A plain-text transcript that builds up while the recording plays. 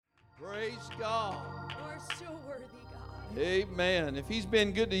God. You are so worthy, God. Amen. If He's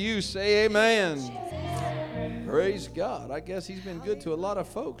been good to you, say amen. Praise God. I guess He's been good to a lot of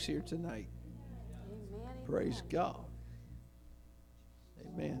folks here tonight. Amen. Praise God.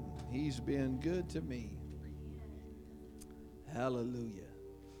 Amen. He's been good to me. Hallelujah.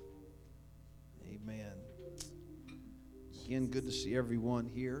 Amen. Again, good to see everyone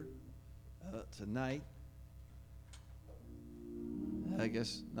here tonight. I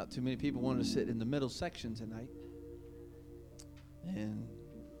guess not too many people wanted to sit in the middle section tonight. And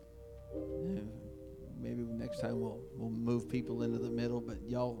maybe next time we'll move people into the middle, but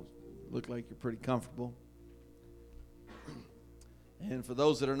y'all look like you're pretty comfortable. And for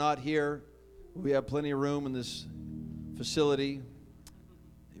those that are not here, we have plenty of room in this facility.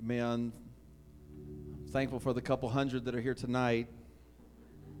 Amen. I'm thankful for the couple hundred that are here tonight.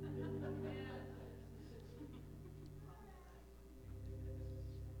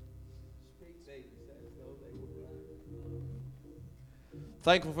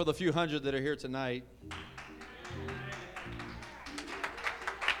 Thankful for the few hundred that are here tonight.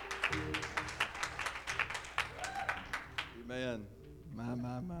 Amen.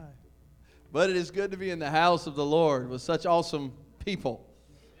 My. But it is good to be in the house of the Lord with such awesome people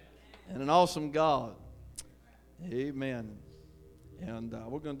and an awesome God. Amen. And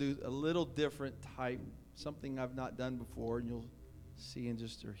we're going to do a little different type, something I've not done before, and you'll see in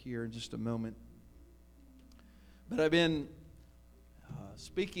just or hear in just a moment. But I've been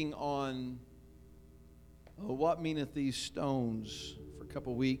speaking on what meaneth these stones for a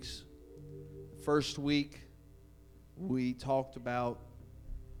couple weeks. First week, we talked about,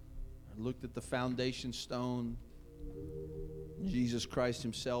 or looked at the foundation stone. Jesus Christ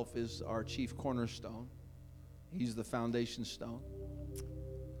Himself is our chief cornerstone. He's the foundation stone.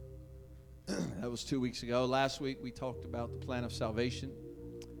 That was 2 weeks ago. Last week, we talked about the plan of salvation,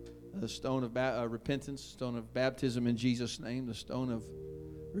 the stone of repentance, stone of baptism in Jesus' name, the stone of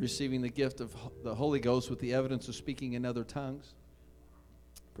receiving the gift of the Holy Ghost with the evidence of speaking in other tongues.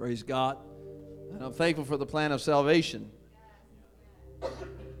 Praise God. And I'm thankful for the plan of salvation.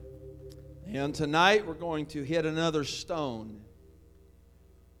 And tonight we're going to hit another stone.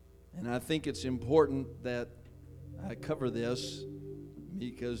 And I think it's important that I cover this,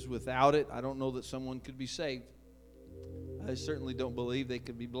 because without it, I don't know that someone could be saved. I certainly don't believe they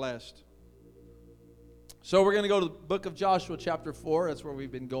could be blessed. So we're going to go to the book of Joshua chapter 4. That's where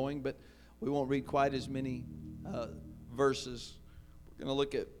we've been going, but we won't read quite as many verses. We're going to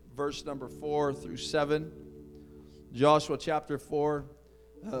look at verse number 4 through 7. Joshua chapter 4,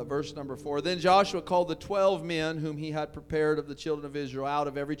 verse number 4. Then Joshua called the 12 men whom he had prepared of the children of Israel out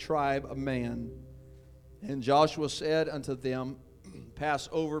of every tribe a man. And Joshua said unto them, Pass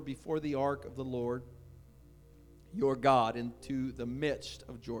over before the ark of the Lord your God into the midst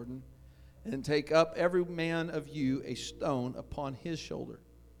of Jordan, and take up every man of you a stone upon his shoulder,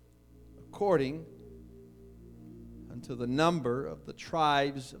 according unto the number of the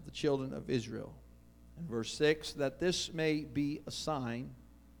tribes of the children of Israel. And verse 6, that this may be a sign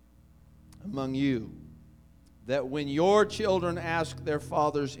among you, that when your children ask their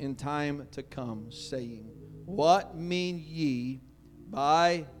fathers in time to come, saying, What mean ye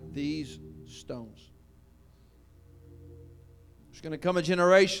by these stones? There's going to come a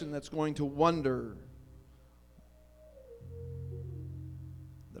generation that's going to wonder,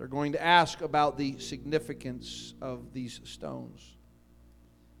 that are going to ask about the significance of these stones.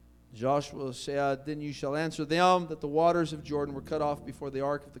 Joshua said, Then you shall answer them that the waters of Jordan were cut off before the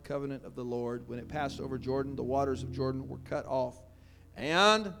ark of the covenant of the Lord. When it passed over Jordan, the waters of Jordan were cut off.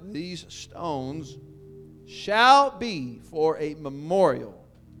 And these stones shall be for a memorial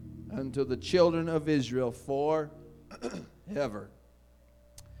unto the children of Israel forever.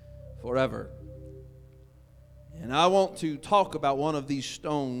 Forever. And I want to talk about one of these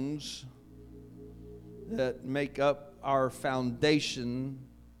stones that make up our foundation,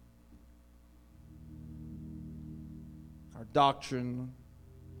 our doctrine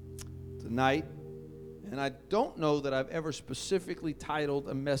tonight. And I don't know that I've ever specifically titled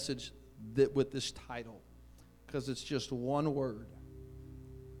a message that with this title, because it's just one word: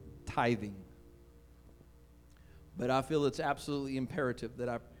 tithing. But I feel it's absolutely imperative that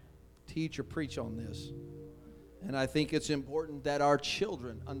I teach or preach on this. And I think it's important that our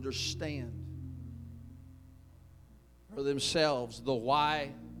children understand for themselves the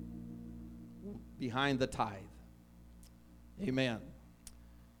why behind the tithe. Amen.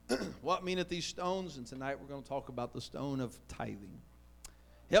 What meaneth these stones? And tonight we're going to talk about the stone of tithing.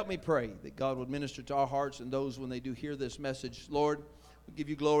 Help me pray that God would minister to our hearts and those when they do hear this message. Lord, we give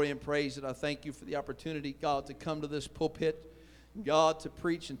you glory and praise, and I thank you for the opportunity, God, to come to this pulpit. God, to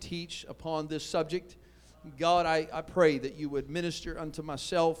preach and teach upon this subject. God, I pray that you would minister unto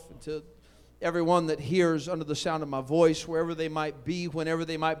myself and to everyone that hears under the sound of my voice, wherever they might be, whenever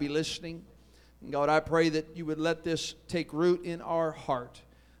they might be listening. And God, I pray that you would let this take root in our heart,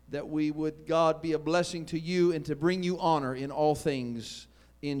 that we would, God, be a blessing to you and to bring you honor in all things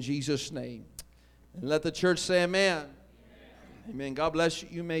in Jesus' name. And let the church say amen. Amen. Amen. God bless you.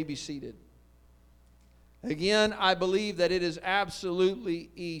 You may be seated. Again, I believe that it is absolutely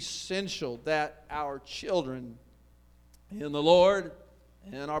essential that our children in the Lord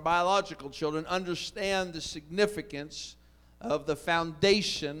and our biological children understand the significance of the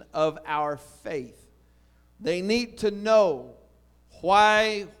foundation of our faith. They need to know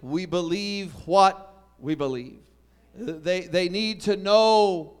why we believe what we believe. They need to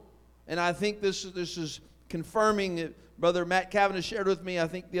know, and I think this is confirming it. Brother Matt Cavendish shared with me, I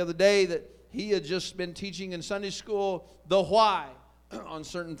think the other day, that he had just been teaching in Sunday school the why on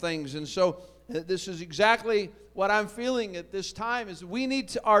certain things. And so this is exactly what I'm feeling at this time, is we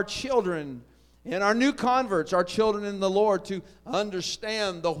need our children and our new converts, our children in the Lord, to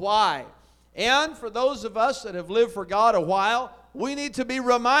understand the why. And for those of us that have lived for God a while, we need to be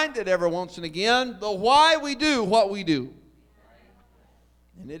reminded every once and again the why we do what we do.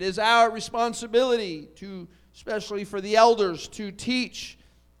 And it is our responsibility to, especially for the elders, to teach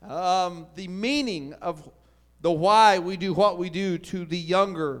the meaning of the why we do what we do to the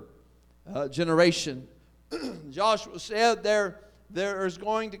younger generation. Joshua said there is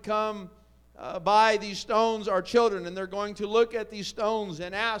going to come by these stones our children, and they're going to look at these stones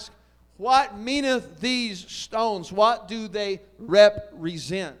and ask, what meaneth these stones? What do they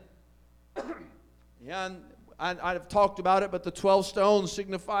represent? And I've talked about it, but the 12 stones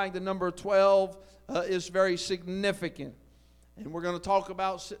signifying the number 12 is very significant. And we're going to talk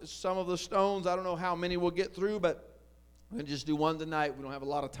about some of the stones. I don't know how many we'll get through, but we're going to just do one tonight. We don't have a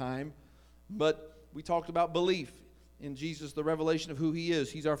lot of time. But we talked about belief in Jesus, the revelation of who He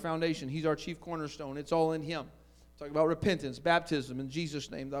is. He's our foundation. He's our chief cornerstone. It's all in Him. Talking about repentance, baptism in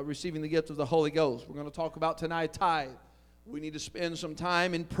Jesus' name, receiving the gift of the Holy Ghost. We're going to talk about tonight tithe. We need to spend some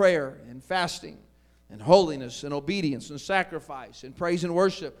time in prayer and fasting and holiness and obedience and sacrifice and praise and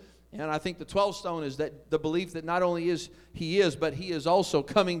worship. And I think the 12th stone is that the belief that not only is He is, but He is also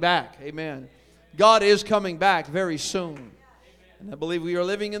coming back. Amen. God is coming back very soon. And I believe we are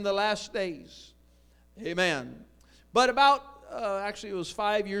living in the last days. Amen. But about, actually it was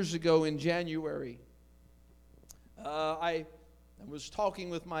 5 years ago in January, I was talking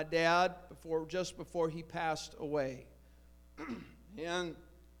with my dad just before he passed away. and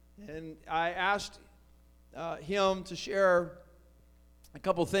I asked him to share a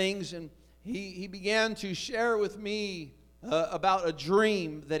couple things, and he began to share with me about a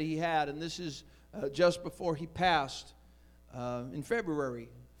dream that he had, and this is just before he passed in February,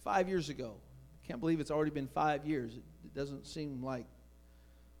 5 years ago. I can't believe it's already been 5 years. It doesn't seem like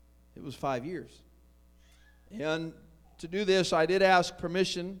it was 5 years. And to do this, I did ask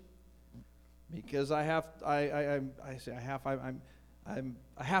permission, because I have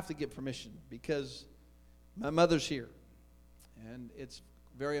to get permission, because my mother's here. And it's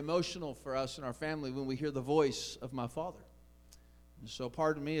very emotional for us and our family when we hear the voice of my father. And so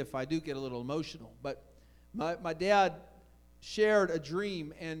pardon me if I do get a little emotional. But my dad shared a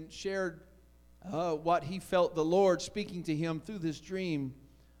dream and shared what he felt the Lord speaking to him through this dream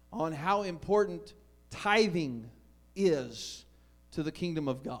on how important tithing is to the kingdom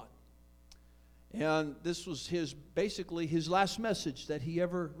of God. And this was basically his last message that he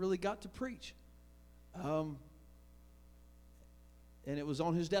ever really got to preach. And it was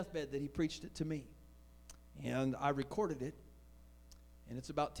on his deathbed that he preached it to me. And I recorded it. And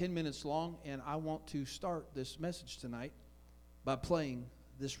it's about 10 minutes long. And I want to start this message tonight by playing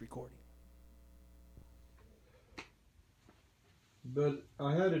this recording. But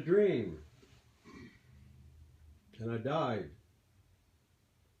I had a dream. And I died.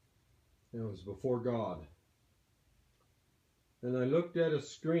 And it was before God. And I looked at a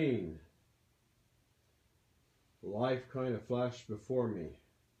screen. Life kind of flashed before me.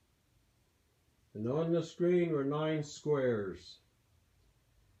 And on the screen were 9 squares.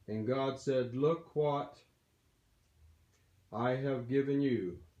 And God said, look what I have given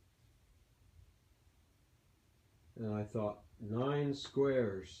you. And I thought, 9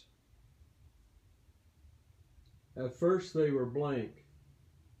 squares. At first they were blank.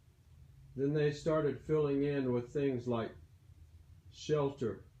 Then they started filling in with things like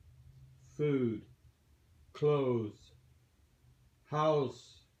shelter, food, clothes,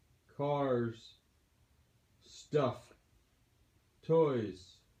 house, cars, stuff,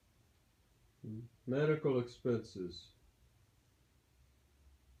 toys, medical expenses,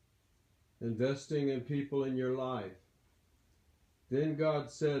 investing in people in your life. Then God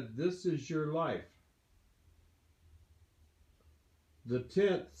said, this is your life. The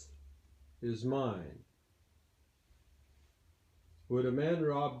 10th is mine. Would a man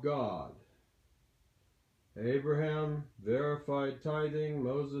rob God? Abraham verified tithing.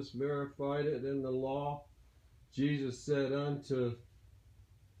 Moses verified it in the law. Jesus said, unto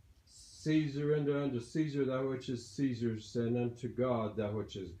Caesar, and unto Caesar that which is Caesar's, and unto God that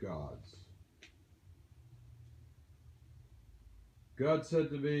which is God's. God said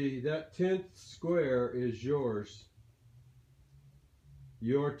to me, that 10th square is yours,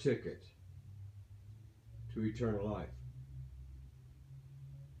 your ticket to eternal life.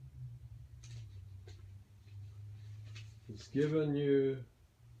 He's given you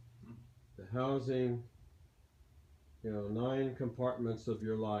the housing, 9 compartments of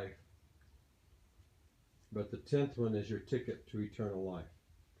your life. But the 10th one is your ticket to eternal life.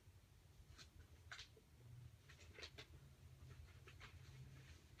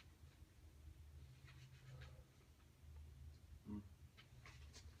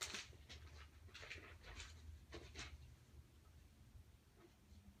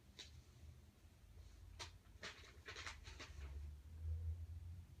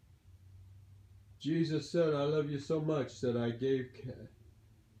 Jesus said, I love you so much that I gave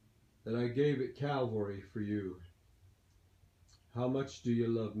at Calvary for you. How much do you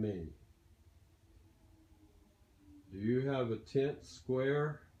love me? Do you have a 10th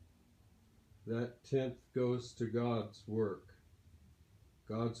square? That 10th goes to God's work.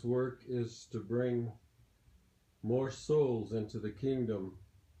 God's work is to bring more souls into the kingdom,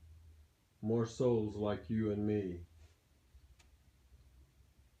 more souls like you and me.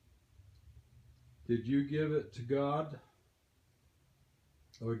 Did you give it to God,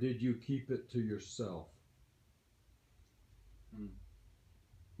 or did you keep it to yourself?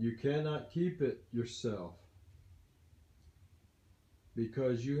 You cannot keep it yourself,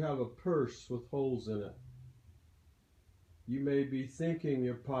 because you have a purse with holes in it. You may be thinking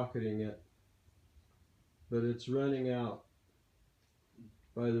you're pocketing it, but it's running out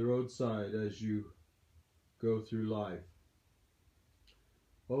by the roadside as you go through life.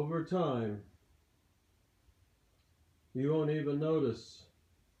 Over time, you won't even notice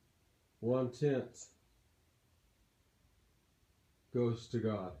 1/10 goes to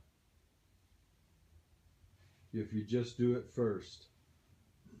God if you just do it first.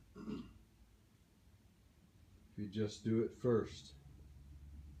 If you just do it first.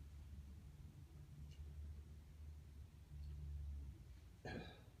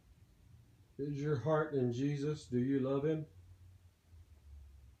 Is your heart in Jesus? Do you love Him?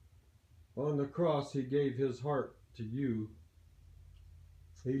 On the cross, He gave His heart to you.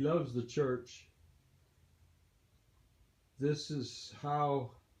 He loves the church. This is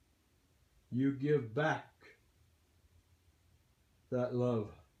how you give back that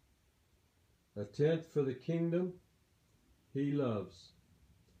love. 1/10 for the kingdom. He loves.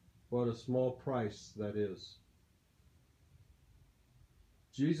 What a small price that is.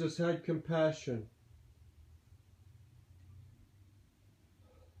 Jesus had compassion.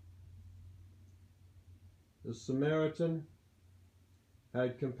 The Samaritan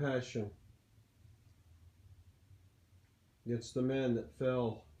had compassion against the man that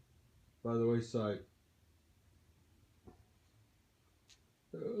fell by the wayside.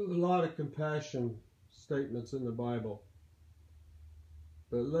 There are a lot of compassion statements in the Bible.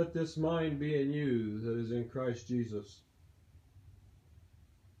 But let this mind be in you that is in Christ Jesus.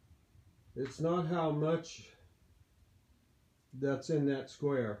 It's not how much that's in that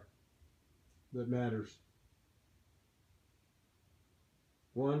square that matters.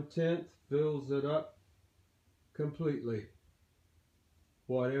 1/10 fills it up completely,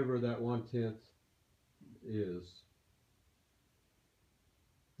 whatever that 1/10 is.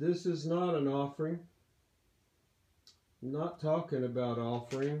 This is not an offering. I'm not talking about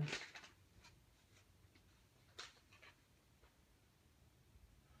offering.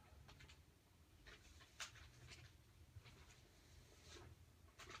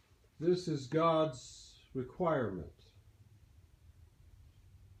 This is God's requirement.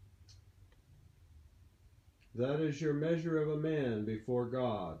 That is your measure of a man before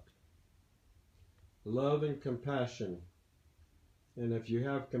God. Love and compassion. And if you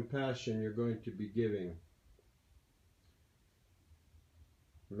have compassion, you're going to be giving.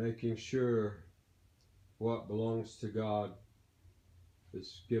 Making sure what belongs to God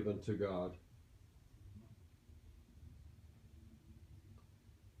is given to God.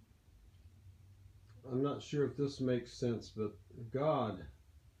 I'm not sure if this makes sense, but God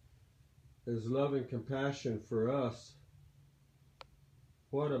is love and compassion for us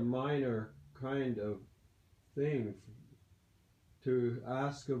what a minor kind of thing to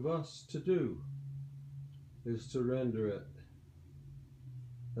ask of us to do is to render it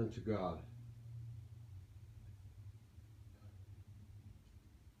unto God.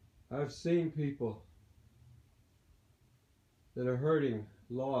 I've seen people that are hurting,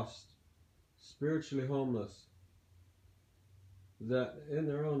 lost, spiritually homeless, that in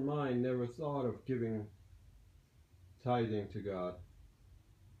their own mind never thought of giving tithing to God.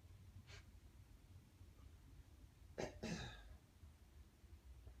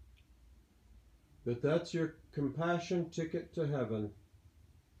 But that's your compassion ticket to heaven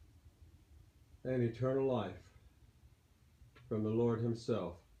and eternal life from the Lord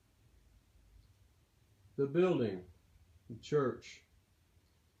Himself. The building, the church,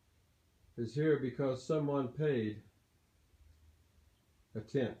 is here because someone paid a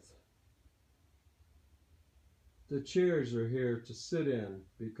tenth. The chairs are here to sit in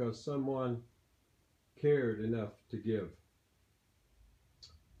because someone cared enough to give.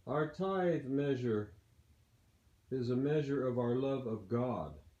 Our tithe measure is a measure of our love of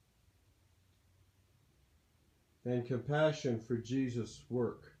God and compassion for Jesus'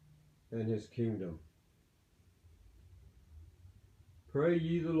 work and His kingdom. Pray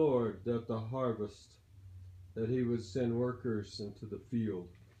ye the Lord that the harvest, that He would send workers into the field.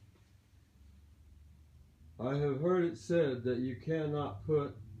 I have heard it said that you cannot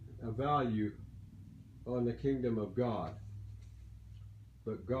put a value on the kingdom of God,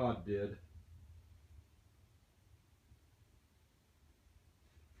 but God did.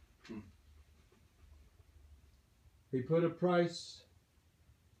 He put a price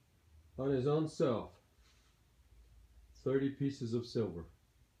on His own self, 30 pieces of silver,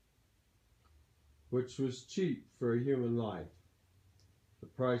 which was cheap for a human life, the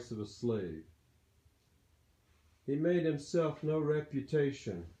price of a slave. He made Himself no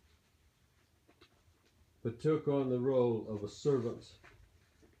reputation, but took on the role of a servant,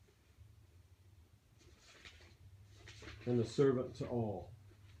 and a servant to all.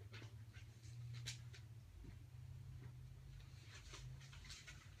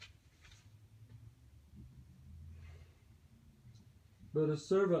 But a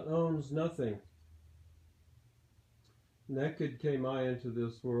servant owns nothing. Naked came I into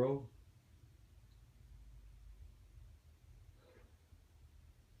this world.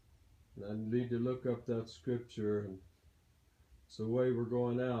 And I need to look up that scripture, and it's the way we're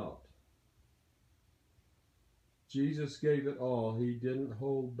going out. Jesus gave it all. He didn't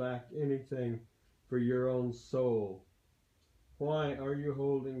hold back anything for your own soul. Why are you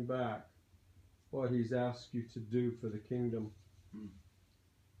holding back what He's asked you to do for the kingdom?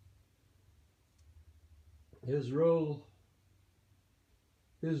 His robe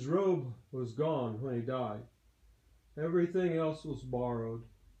was gone when He died. Everything else was borrowed.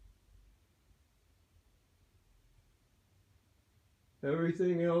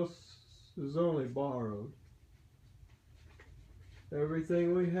 Everything else is only borrowed.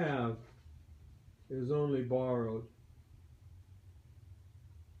 Everything we have is only borrowed.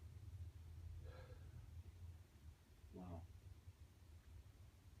 Wow.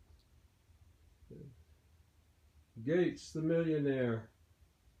 Gates, the millionaire,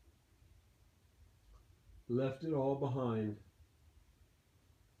 left it all behind,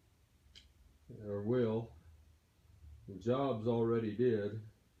 or will. Jobs already did.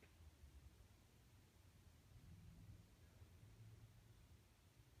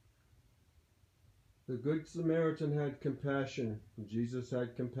 The Good Samaritan had compassion. Jesus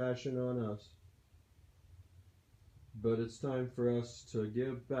had compassion on us. But it's time for us to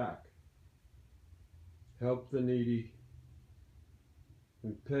give back, help the needy,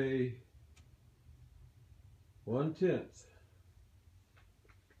 and pay 1/10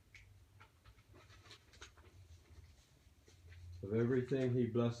 of everything He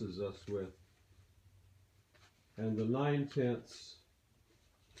blesses us with. And the 9/10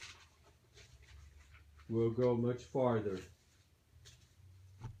 will go much farther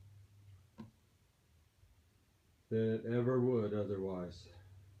than it ever would otherwise.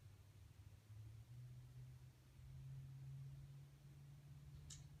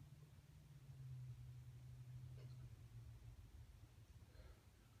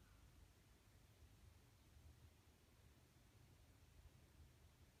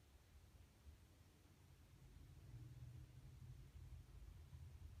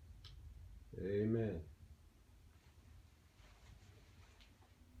 Amen.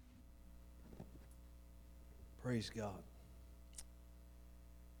 Praise God.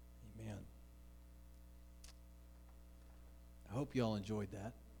 Amen. I hope you all enjoyed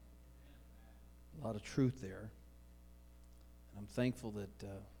that. A lot of truth there. I'm thankful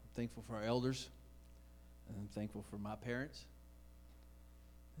for our elders, and I'm thankful for my parents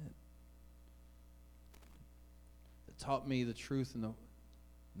that taught me the truth in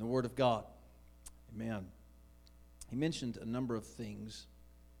the Word of God. Amen. He mentioned a number of things,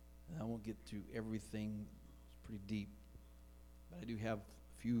 and I won't get to everything. It's pretty deep, but I do have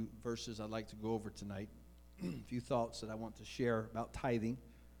a few verses I'd like to go over tonight, a few thoughts that I want to share about tithing.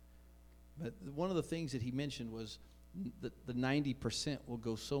 But one of the things that he mentioned was that the 90% will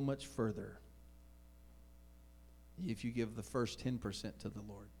go so much further if you give the first 10% to the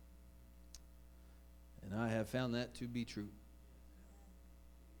Lord. And I have found that to be true,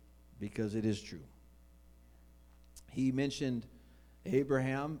 because it is true. He mentioned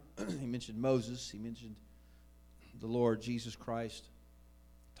Abraham, he mentioned Moses, he mentioned the Lord Jesus Christ,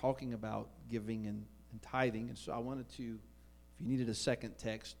 talking about giving and tithing. And so I wanted to, if you needed a second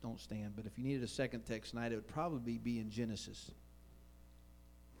text, don't stand, but if you needed a second text tonight, it would probably be in Genesis.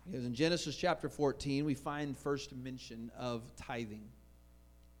 Because in Genesis chapter 14, we find first mention of tithing.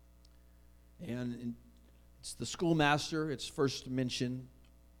 And it's the schoolmaster, it's first mention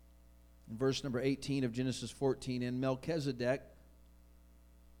in verse number 18 of Genesis 14. And Melchizedek,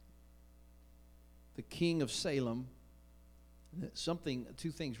 the king of Salem,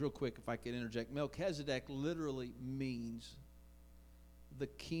 two things real quick if I could interject. Melchizedek literally means the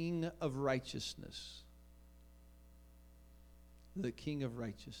king of righteousness. The king of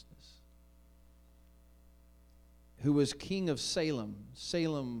righteousness. Who was king of Salem.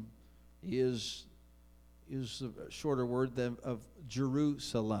 Salem is a shorter word than of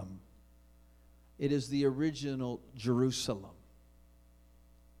Jerusalem. It is the original Jerusalem.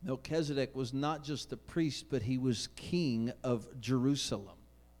 Melchizedek was not just the priest, but he was king of Jerusalem.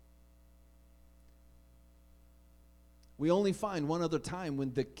 We only find one other time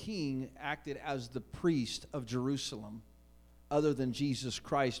when the king acted as the priest of Jerusalem, other than Jesus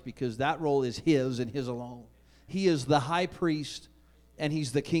Christ, because that role is his and his alone. He is the high priest, and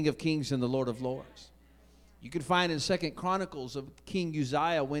he's the King of Kings and the Lord of Lords. You can find in 2 Chronicles of King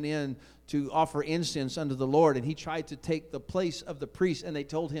Uzziah went in to offer incense unto the Lord, and he tried to take the place of the priest, and they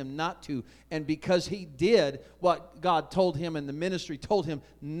told him not to. And because he did what God told him and the ministry told him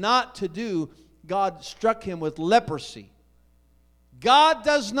not to do, God struck him with leprosy. God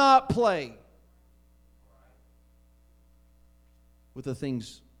does not play with the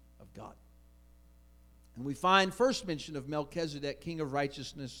things of God. And we find first mention of Melchizedek, king of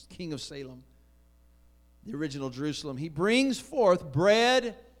righteousness, king of Salem, the original Jerusalem. He brings forth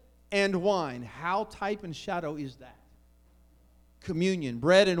bread and wine. How type and shadow is that? Communion,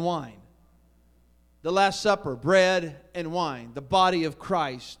 bread and wine. The Last Supper, bread and wine. The body of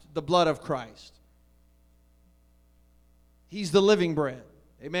Christ, the blood of Christ. He's the living bread.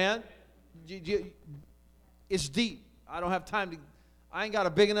 Amen? It's deep. I don't have time to, I ain't got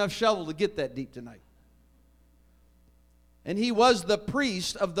a big enough shovel to get that deep tonight. And he was the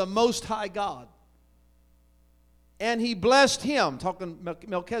priest of the Most High God. And he blessed him, talking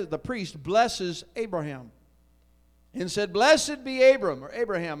Melchizedek, the priest, blesses Abraham. And said, Blessed be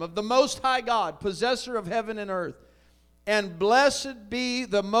Abraham, of the Most High God, possessor of heaven and earth. And blessed be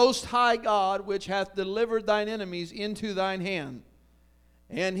the Most High God, which hath delivered thine enemies into thine hand.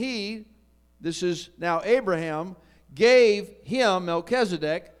 And he, this is now Abraham, gave him,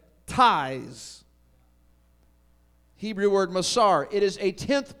 Melchizedek, tithes. Hebrew word masar. It is a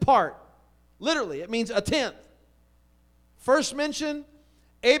 10th part. Literally, it means a 10th. First mention,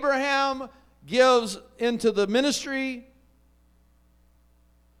 Abraham gives into the ministry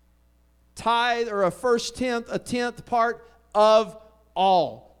tithe, or a first tenth, a 10th part of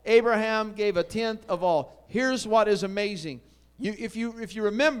all. Abraham gave a 10th of all. Here's what is amazing. If you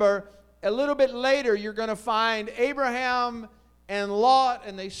remember, a little bit later, you're going to find Abraham and Lot,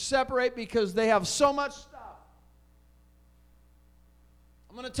 and they separate because they have so much stuff.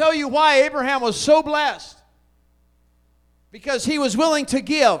 I'm going to tell you why Abraham was so blessed. Because he was willing to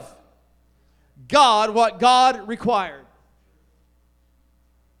give God what God required.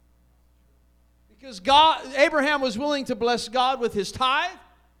 Because Abraham was willing to bless God with his tithe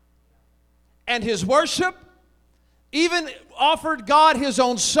and his worship. Even offered God his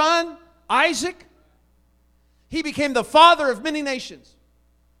own son, Isaac. He became the father of many nations.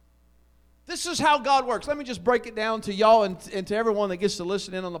 This is how God works. Let me just break it down to y'all and to everyone that gets to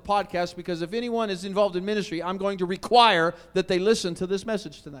listen in on the podcast, because if anyone is involved in ministry, I'm going to require that they listen to this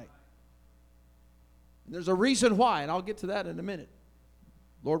message tonight. And there's a reason why, and I'll get to that in a minute.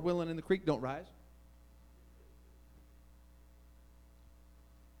 Lord willing, and the creek don't rise.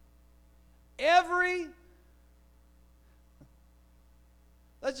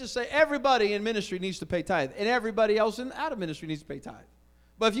 let's just say everybody in ministry needs to pay tithe, and everybody else out of ministry needs to pay tithe.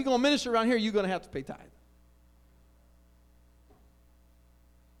 But if you're going to minister around here, you're going to have to pay tithe.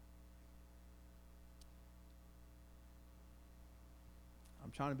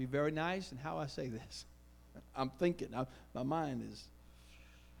 I'm trying to be very nice in how I say this. I'm thinking. My mind is.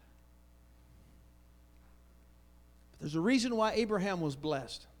 But there's a reason why Abraham was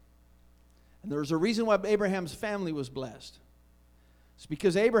blessed. And there's a reason why Abraham's family was blessed. It's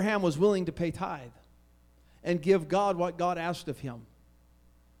because Abraham was willing to pay tithe and give God what God asked of him.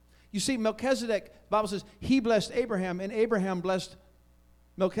 You see, Melchizedek, the Bible says, he blessed Abraham, and Abraham blessed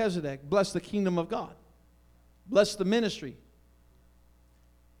Melchizedek, blessed the kingdom of God, blessed the ministry.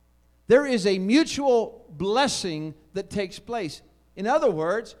 There is a mutual blessing that takes place. In other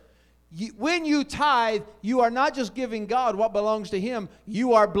words, when you tithe, you are not just giving God what belongs to Him,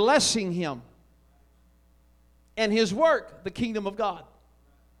 you are blessing Him and His work, the kingdom of God.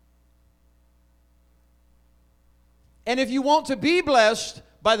 And if you want to be blessed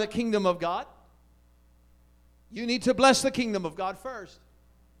by the kingdom of God, you need to bless the kingdom of God first.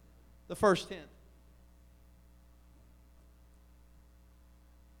 The first 10.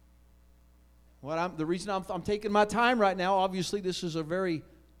 The reason I'm taking my time right now, obviously this is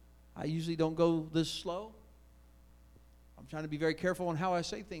I usually don't go this slow. I'm trying to be very careful on how I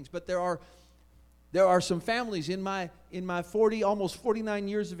say things, but there are some families in my 40, almost 49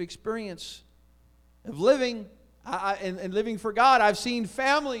 years of experience of living and living for God. I've seen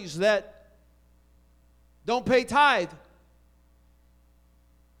families that don't pay tithe.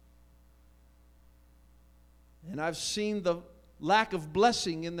 And I've seen the lack of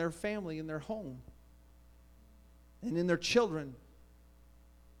blessing in their family, in their home, and in their children.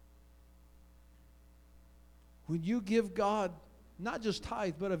 When you give God, not just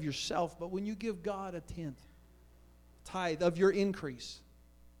tithe, but of yourself, but when you give God a tenth, tithe of your increase,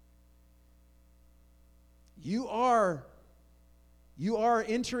 you are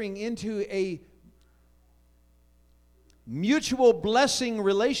entering into a mutual blessing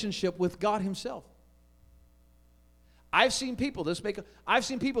relationship with God Himself. I've seen people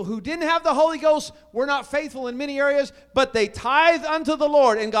who didn't have the Holy Ghost, were not faithful in many areas, but they tithe unto the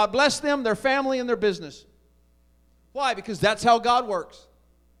Lord, and God blessed them, their family, and their business. Why? Because that's how God works.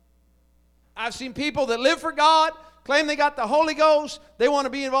 I've seen people that live for God, claim they got the Holy Ghost, they want to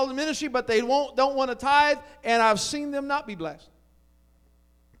be involved in ministry, but they don't want to tithe, and I've seen them not be blessed.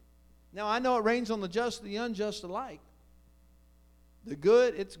 Now, I know it rains on the just and the unjust alike.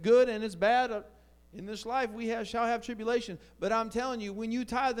 It's good and it's bad. In this life shall have tribulation. But I'm telling you, when you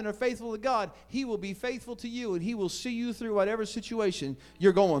tithe and are faithful to God, He will be faithful to you, and He will see you through whatever situation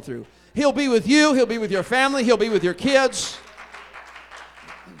you're going through. He'll be with you. He'll be with your family. He'll be with your kids.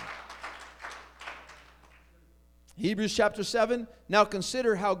 Hebrews chapter 7. Now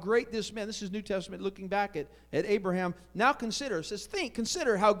consider how great this man, this is New Testament looking back at Abraham. Now consider, it says,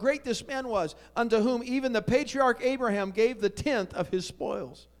 consider how great this man was, unto whom even the patriarch Abraham gave the tenth of his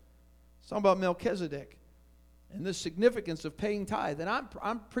spoils. It's talking about Melchizedek and the significance of paying tithe. And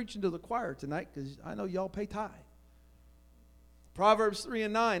I'm preaching to the choir tonight because I know y'all pay tithe. Proverbs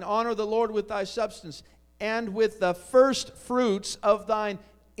 3:9, honor the Lord with thy substance and with the first fruits of thine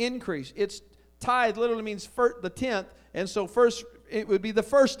increase. It's tithe literally means the tenth, and so first it would be the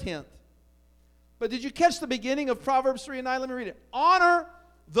first tenth. But did you catch the beginning of Proverbs 3:9? Let me read it. Honor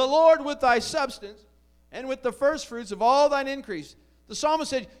the Lord with thy substance and with the first fruits of all thine increase. The psalmist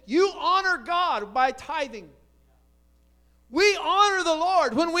said, you honor God by tithing. We honor the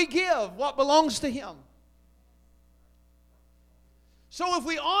Lord when we give what belongs to Him. So if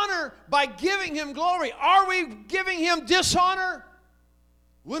we honor by giving Him glory, are we giving Him dishonor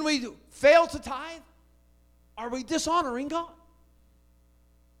when we fail to tithe? Are we dishonoring God?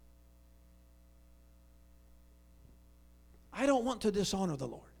 I don't want to dishonor the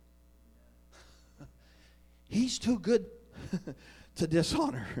Lord. He's too good to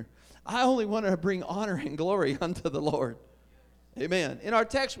dishonor. I only want to bring honor and glory unto the Lord. Amen. In our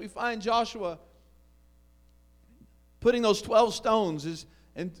text, we find Joshua putting those 12 stones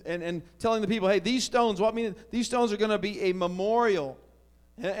and telling the people, hey, these stones are going to be a memorial.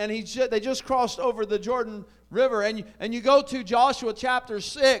 And they just crossed over the Jordan River. And you go to Joshua chapter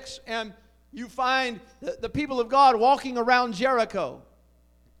 6, and you find the people of God walking around Jericho.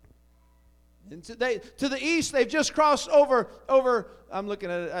 And to the east, they've just crossed over. I'm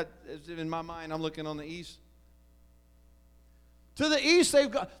looking at it in my mind. I'm looking on the east. To the east,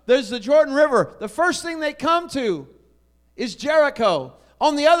 there's the Jordan River. The first thing they come to is Jericho.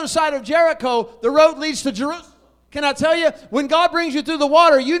 On the other side of Jericho, the road leads to Jerusalem. Can I tell you, when God brings you through the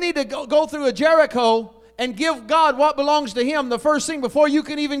water, you need to go through a Jericho and give God what belongs to Him the first thing before you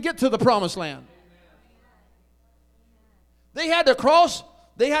can even get to the promised land. They had to cross.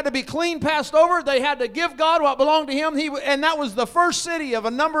 They had to be clean, passed over. They had to give God what belonged to Him. And that was the first city of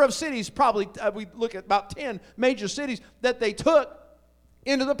a number of cities, probably we look at about 10 major cities that they took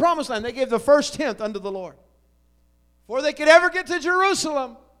into the promised land. They gave the first tenth unto the Lord. Before they could ever get to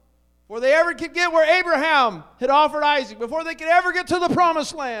Jerusalem, before they ever could get where Abraham had offered Isaac, before they could ever get to the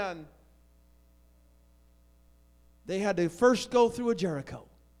promised land, they had to first go through a Jericho.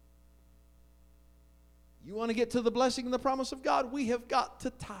 You want to get to the blessing and the promise of God? We have got to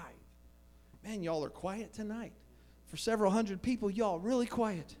tithe. Man, y'all are quiet tonight. For several hundred people, y'all really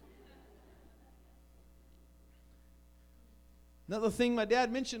quiet. Another thing my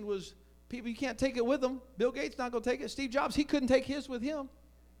dad mentioned was people, you can't take it with them. Bill Gates not going to take it. Steve Jobs, he couldn't take his with him.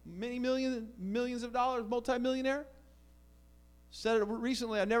 Millions of dollars, multimillionaire. Said it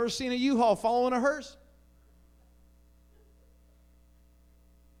recently, I've never seen a U-Haul following a hearse.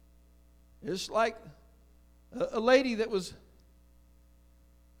 It's like a lady that was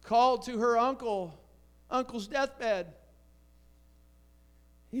called to her uncle's deathbed.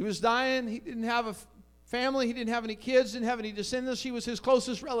 He was dying. He didn't have a family. He didn't have any kids, didn't have any descendants. She was his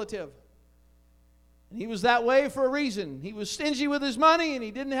closest relative. And he was that way for a reason. He was stingy with his money, and he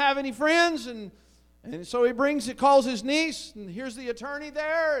didn't have any friends. And so he calls his niece, and here's the attorney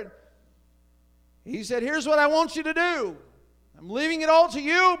there. And he said, here's what I want you to do. I'm leaving it all to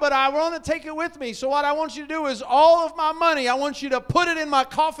you, but I want to take it with me. So what I want you to do is all of my money, I want you to put it in my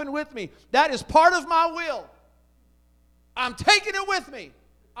coffin with me. That is part of my will. I'm taking it with me.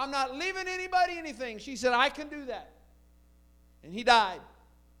 I'm not leaving anybody anything. She said, I can do that. And he died.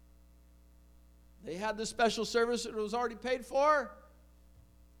 They had this special service that was already paid for.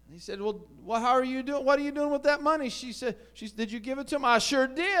 And he said, well, how are you doing? What are you doing with that money? She said, did you give it to him? I sure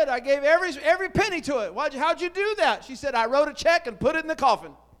did. I gave every penny to it. How'd you do that? She said, I wrote a check and put it in the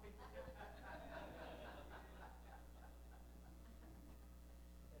coffin.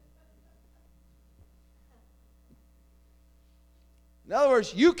 In other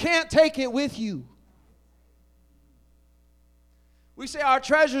words, you can't take it with you. We say our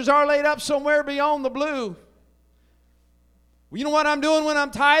treasures are laid up somewhere beyond the blue. Well, you know what I'm doing when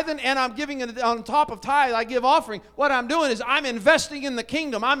I'm tithing and I'm giving it on top of tithe, I give offering. What I'm doing is I'm investing in the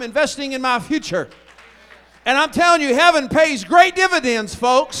kingdom. I'm investing in my future. And I'm telling you, heaven pays great dividends,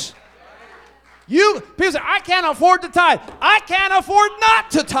 folks. People say, I can't afford to tithe. I can't afford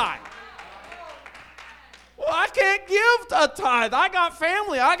not to tithe. Well, I can't give a tithe. I got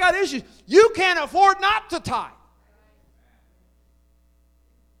family. I got issues. You can't afford not to tithe.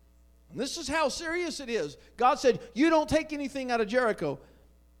 And this is how serious it is. God said, you don't take anything out of Jericho.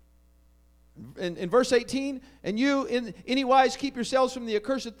 In verse 18, and you in any wise keep yourselves from the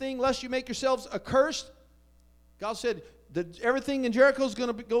accursed thing, lest you make yourselves accursed. God said that everything in Jericho is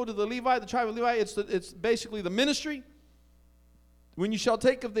going to go to the Levi, the tribe of Levi. It's basically the ministry. When you shall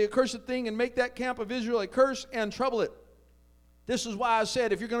take of the accursed thing and make that camp of Israel a curse and trouble it. This is why I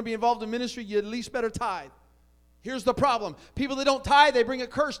said, if you're going to be involved in ministry, you at least better tithe. Here's the problem. People that don't tithe, they bring a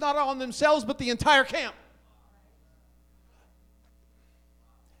curse not on themselves, but the entire camp.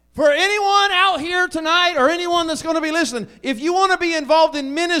 For anyone out here tonight or anyone that's going to be listening, if you want to be involved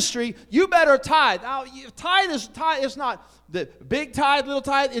in ministry, you better tithe. Now, tithe is not the big tithe, little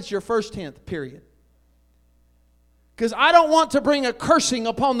tithe. It's your first tenth, period. Because I don't want to bring a cursing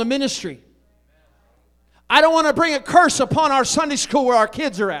upon the ministry. I don't want to bring a curse upon our Sunday school where our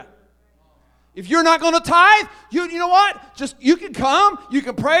kids are at. If you're not going to tithe, you know what? Just you can come, you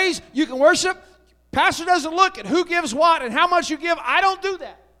can praise, you can worship. Pastor doesn't look at who gives what and how much you give. I don't do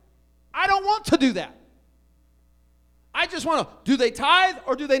that. I don't want to do that. I just want to, do they tithe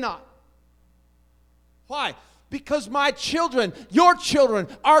or do they not? Why? Because my children, your children,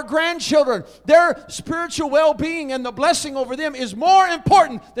 our grandchildren, their spiritual well-being and the blessing over them is more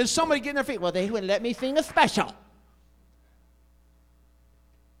important than somebody getting their feet. Well, they wouldn't let me sing a special.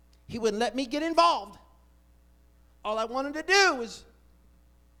 He wouldn't let me get involved. All I wanted to do was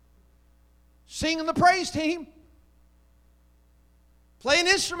sing in the praise team, play an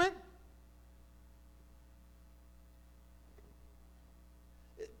instrument.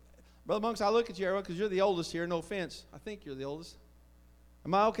 Brother Monks, I look at you, because you're the oldest here. No offense. I think you're the oldest.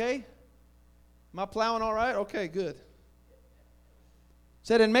 Am I okay? Am I plowing all right? Okay, good.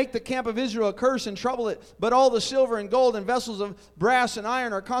 Said, and make the camp of Israel a curse and trouble it. But all the silver and gold and vessels of brass and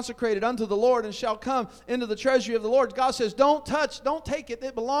iron are consecrated unto the Lord and shall come into the treasury of the Lord. God says, don't touch, don't take it.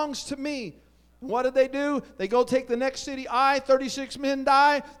 It belongs to me. And what did they do? They go take the next city, 36 men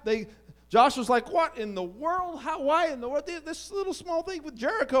die. They Joshua's like, what in the world? Why in the world? This little small thing with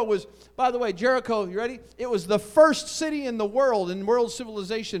Jericho was, by the way, Jericho, you ready? It was the first city in the world, in world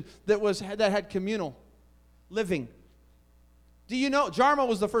civilization, that had communal living. Do you know, Jarmo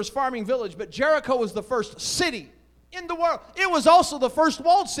was the first farming village, but Jericho was the first city in the world. It was also the first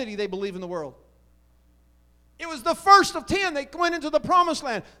walled city, they believe, in the world. It was the first of 10. They went into the promised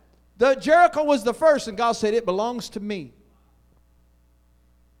land. Jericho was the first, and God said, it belongs to me.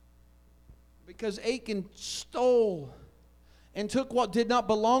 Because Achan stole and took what did not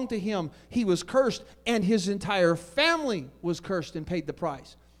belong to him, he was cursed, and his entire family was cursed and paid the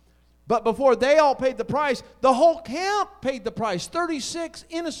price. But before they all paid the price, the whole camp paid the price. 36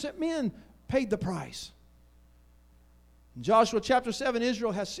 innocent men paid the price. In Joshua chapter 7,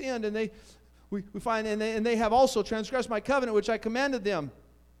 Israel has sinned, and we find, and they have also transgressed my covenant which I commanded them.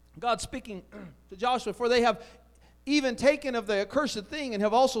 God speaking to Joshua, for they have even taken of the accursed thing, and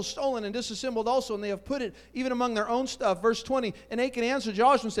have also stolen and disassembled also, and they have put it even among their own stuff. Verse 20, and Achan answered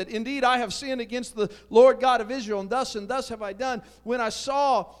Joshua and said, indeed, I have sinned against the Lord God of Israel, and thus have I done. When I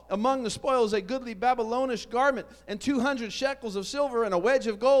saw among the spoils a goodly Babylonish garment, and 200 shekels of silver, and a wedge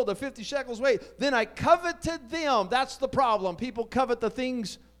of gold of 50 shekels weight, then I coveted them. That's the problem. People covet the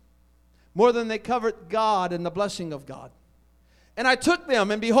things more than they covet God and the blessing of God. And I took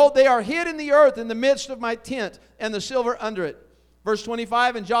them, and behold, they are hid in the earth in the midst of my tent, and the silver under it. Verse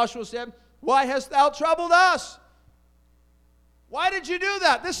 25, and Joshua said, why hast thou troubled us? Why did you do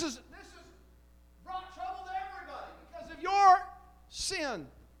that? This has brought trouble to everybody because of your sin.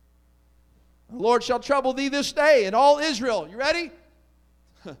 The Lord shall trouble thee this day, and all Israel. You ready?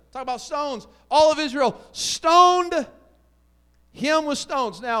 Talk about stones. All of Israel stoned him with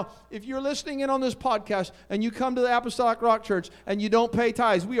stones. Now, if you're listening in on this podcast and you come to the Apostolic Rock Church and you don't pay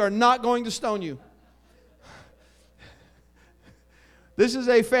tithes, we are not going to stone you. This is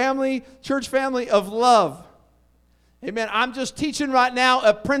a church family of love. Amen. I'm just teaching right now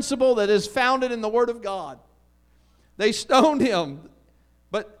a principle that is founded in the Word of God. They stoned him,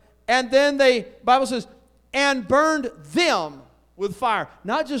 and then Bible says, and burned them with fire.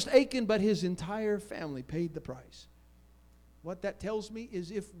 Not just Achan, but his entire family paid the price. What that tells me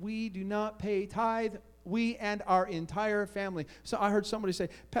is if we do not pay tithe, we and our entire family. So I heard somebody say,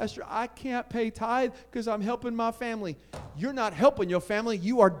 Pastor, I can't pay tithe because I'm helping my family. You're not helping your family.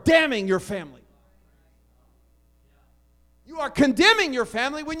 You are damning your family. You are condemning your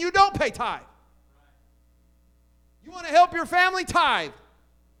family when you don't pay tithe. You want to help your family? Tithe.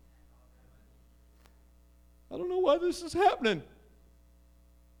 I don't know why this is happening.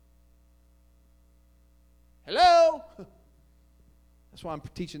 Hello? That's why I'm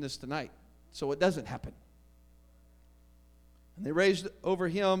teaching this tonight, so it doesn't happen. And they raised over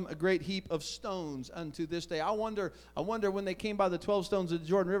him a great heap of stones unto this day. I wonder when they came by the 12 stones of the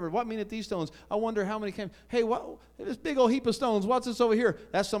Jordan River, what meaneth these stones? I wonder how many came. Hey, this big old heap of stones, what's this over here?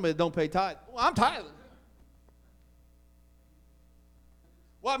 That's somebody that don't pay tithe. Well, I'm tithing.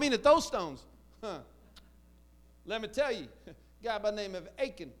 What meaneth those stones? Let me tell you, a guy by the name of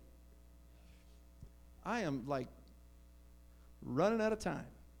Achan. I am like running out of time.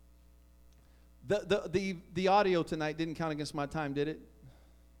 The audio tonight didn't count against my time, did it?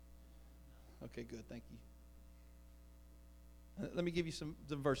 Okay, good. Thank you. Let me give you some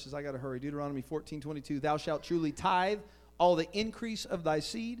verses. I got to hurry. Deuteronomy 14:22. Thou shalt truly tithe all the increase of thy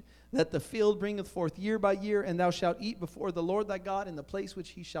seed, that the field bringeth forth year by year, and thou shalt eat before the Lord thy God in the place which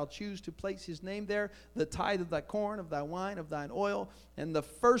he shall choose to place his name there, the tithe of thy corn, of thy wine, of thine oil, and the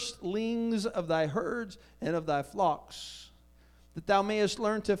firstlings of thy herds and of thy flocks, that thou mayest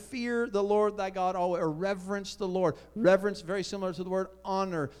learn to fear the Lord thy God always, or reverence the Lord. Reverence, very similar to the word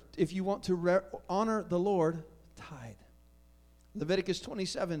honor. If you want to honor the Lord, tithe. Leviticus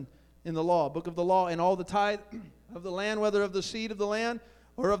 27 in the law, book of the law, and all the tithe of the land, whether of the seed of the land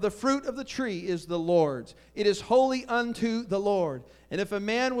or of the fruit of the tree, is the Lord's. It is holy unto the Lord. And if a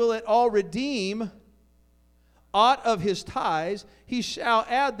man will at all redeem aught of his tithes, he shall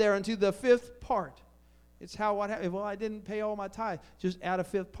add thereunto the fifth part. It's how what happened. Well, I didn't pay all my tithe. Just add a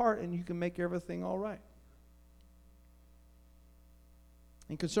fifth part and you can make everything all right.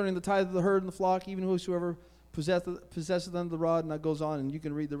 And concerning the tithe of the herd and the flock, even whosoever possesseth under the rod, and that goes on, and you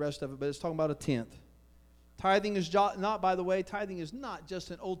can read the rest of it, but it's talking about a tenth. Tithing is not, by the way, tithing is not just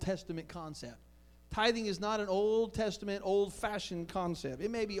an Old Testament concept. Tithing is not an Old Testament, old-fashioned concept.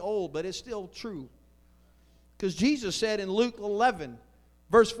 It may be old, but it's still true. Because Jesus said in Luke 11,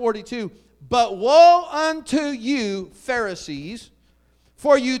 verse 42, but woe unto you, Pharisees,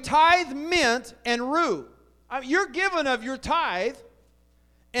 for you tithe mint and rue. You're given of your tithe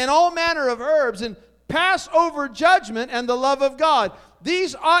and all manner of herbs, and pass over judgment and the love of God.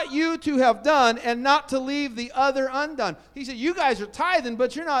 these ought you to have done, and not to leave the other undone. He said, you guys are tithing,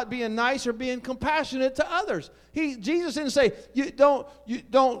 but you're not being nice or being compassionate to others. Jesus didn't say, you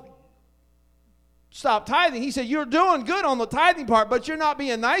don't stop tithing. He said, you're doing good on the tithing part, but you're not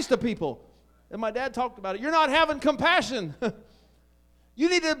being nice to people. And my dad talked about it. You're not having compassion. You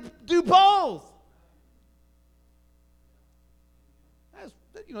need to do both.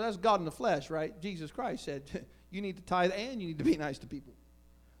 That's God in the flesh, right? Jesus Christ said, you need to tithe and you need to be nice to people.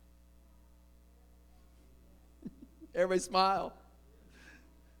 Everybody smile.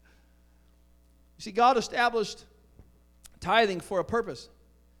 You see, God established tithing for a purpose.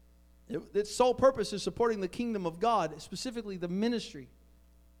 Its sole purpose is supporting the kingdom of God, specifically the ministry.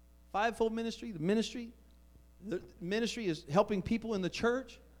 Fivefold ministry, the ministry. The ministry is helping people in the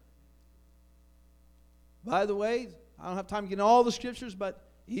church. By the way, I don't have time to get into all the scriptures, but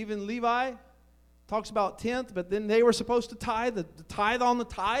even Levi talks about tenth, but then they were supposed to tithe, the tithe on the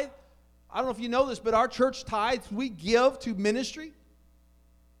tithe. I don't know if you know this, but our church tithes, we give to ministry.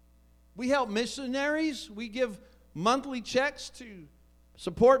 We help missionaries. We give monthly checks to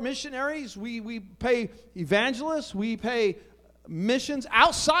support missionaries. We pay evangelists. We pay missions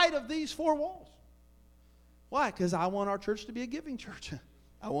outside of these four walls. Why? Because I want our church to be a giving church.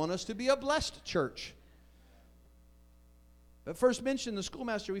 I want us to be a blessed church. But first mentioned the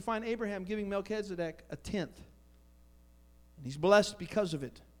schoolmaster, we find Abraham giving Melchizedek a tenth. And he's blessed because of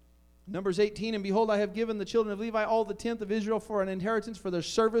it. Numbers 18, and behold, I have given the children of Levi all the tenth of Israel for an inheritance for their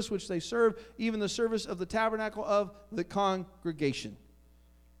service which they serve, even the service of the tabernacle of the congregation.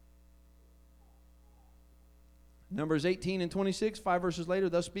 Numbers 18 and 26, 5 verses later,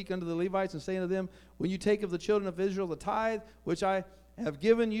 thus speak unto the Levites and say unto them, when you take of the children of Israel the tithe, which I have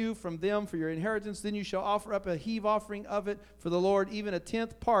given you from them for your inheritance, then you shall offer up a heave offering of it for the Lord, even a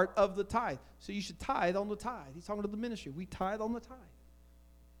tenth part of the tithe. So you should tithe on the tithe. He's talking to the ministry. We tithe on the tithe.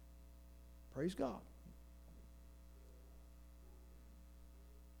 Praise God.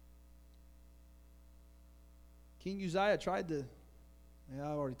 King Uzziah tried to, I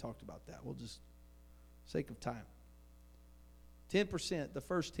already talked about that. We'll just, sake of time. 10%, the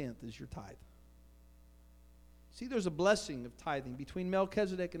first tenth is your tithe. See, there's a blessing of tithing between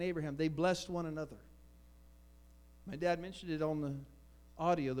Melchizedek and Abraham. They blessed one another. My dad mentioned it on the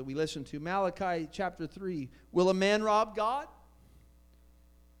audio that we listened to. Malachi chapter 3. Will a man rob God?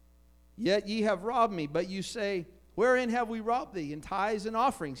 Yet ye have robbed me. But you say, wherein have we robbed thee? In tithes and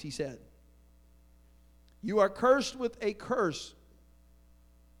offerings, he said. You are cursed with a curse.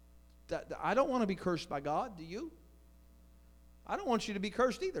 I don't want to be cursed by God. Do you? I don't want you to be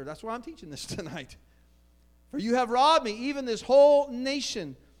cursed either. That's why I'm teaching this tonight. For you have robbed me, even this whole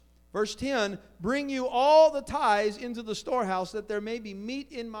nation. Verse 10, bring you all the tithes into the storehouse, that there may be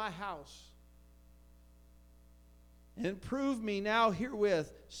meat in my house. And prove me now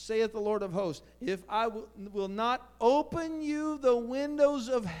herewith, saith the Lord of hosts, if I will not open you the windows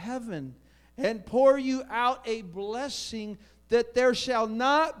of heaven, and pour you out a blessing, that there shall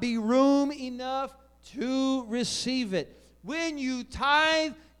not be room enough to receive it. When you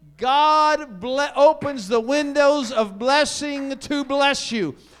tithe, God opens the windows of blessing to bless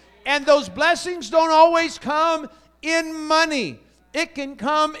you. And those blessings don't always come in money. It can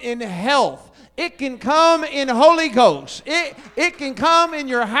come in health. It can come in Holy Ghost. It can come in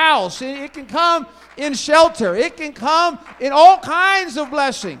your house. It can come in shelter. It can come in all kinds of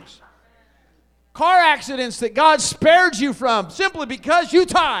blessings. Car accidents that God spared you from simply because you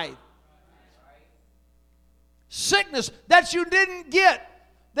tithe. Sickness that you didn't get,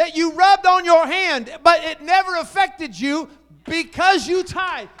 that you rubbed on your hand, but it never affected you because you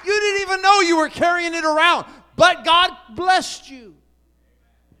tithe. You didn't even know you were carrying it around, but God blessed you.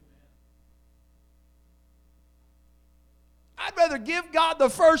 I'd rather give God the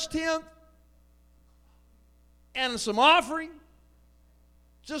first tenth and some offering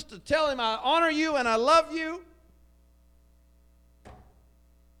just to tell Him I honor you and I love you.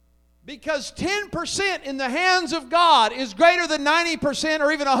 Because 10% in the hands of God is greater than 90%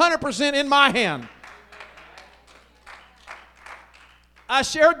 or even 100% in my hand. I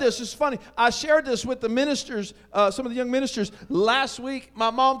shared this. It's funny. I shared this with the ministers, some of the young ministers last week.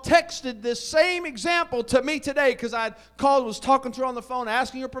 My mom texted this same example to me today because I was talking to her on the phone,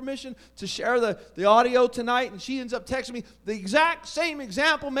 asking her permission to share the audio tonight. And she ends up texting me the exact same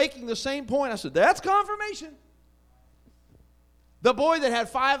example, making the same point. I said, that's confirmation. The boy that had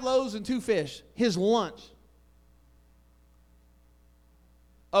 5 loaves and 2 fish, his lunch.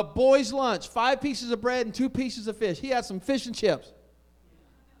 A boy's lunch, 5 pieces of bread and 2 pieces of fish. He had some fish and chips.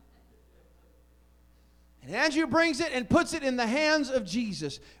 And Andrew brings it and puts it in the hands of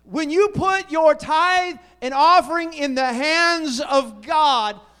Jesus. When you put your tithe and offering in the hands of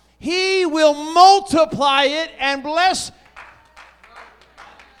God, He will multiply it and bless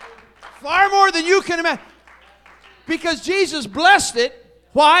far more than you can imagine. Because Jesus blessed it.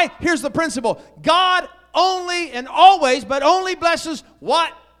 Why? Here's the principle. God only and always, but only blesses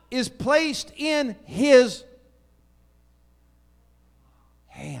what is placed in His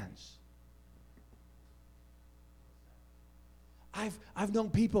hands. I've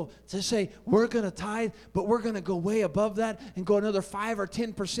known people to say, we're going to tithe, but we're going to go way above that and go another 5 or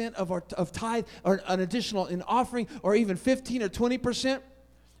 10% of tithe or an additional in offering, or even 15 or 20%.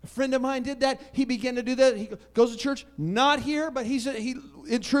 A friend of mine did that. He began to do that. He goes to church, not here, but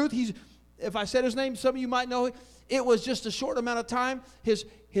in truth, if I said his name, some of you might know it. It was just a short amount of time.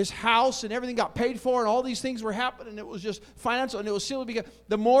 His house and everything got paid for, and all these things were happening. It was just financial, and it was silly because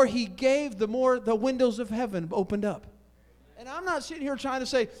the more he gave, the more the windows of heaven opened up. And I'm not sitting here trying to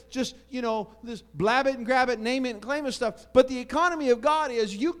say just, this blab it and grab it, name it and claim it stuff. But the economy of God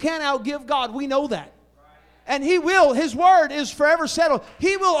is you can't outgive God. We know that. And He will. His word is forever settled.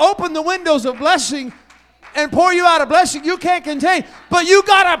 He will open the windows of blessing and pour you out a blessing you can't contain. But you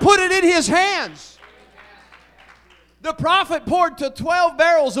got to put it in His hands. The prophet poured 12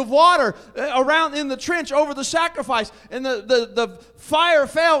 barrels of water around in the trench over the sacrifice, and the fire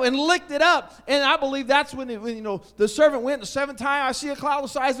fell and licked it up. And I believe that's when the servant went the seventh time. I see a cloud the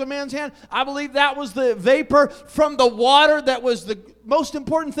size of a man's hand. I believe that was the vapor from the water that was the most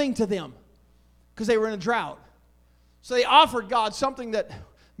important thing to them, because they were in a drought. So they offered God something that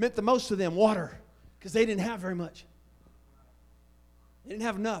meant the most to them, water, because they didn't have very much. They didn't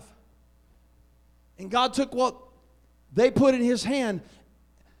have enough. And God took what they put in His hand,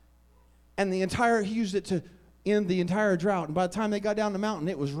 and He used it to end the entire drought. And by the time they got down the mountain,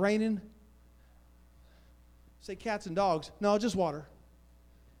 it was raining. Say cats and dogs. No, just water.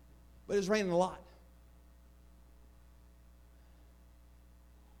 But it was raining a lot.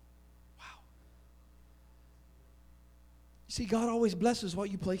 Wow. You see, God always blesses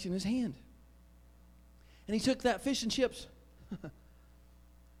what you place in His hand. And He took that fish and chips.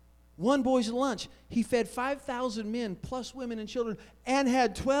 One boy's lunch, He fed 5,000 men plus women and children, and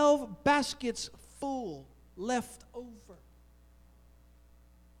had 12 baskets full left over.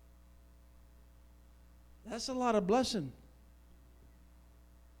 That's a lot of blessing.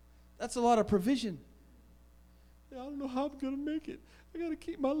 That's a lot of provision. I don't know how I'm going to make it. I got to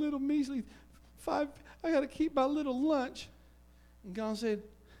keep my little measly I got to keep my little lunch. And God said,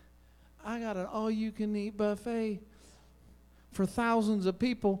 I got an all-you-can-eat buffet for thousands of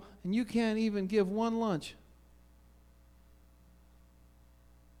people, and you can't even give one lunch.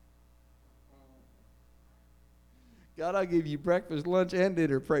 God, I'll give you breakfast, lunch, and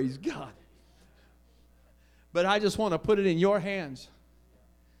dinner, praise God. But I just want to put it in your hands.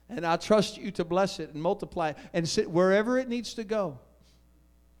 And I trust you to bless it and multiply it and sit wherever it needs to go.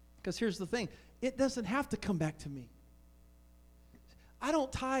 Because here's the thing, it doesn't have to come back to me. I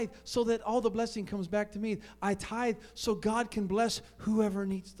don't tithe so that all the blessing comes back to me. I tithe so God can bless whoever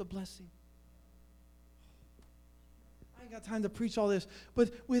needs the blessing. I ain't got time to preach all this,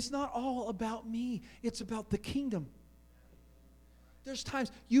 but it's not all about me. It's about the kingdom. There's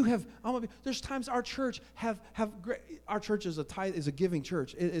times there's times our church our church is a giving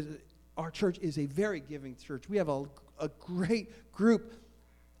church. Our church is a very giving church. We have a great group.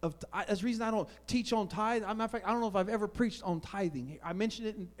 That's the reason I don't teach on tithe. Matter of fact, I don't know if I've ever preached on tithing. I mention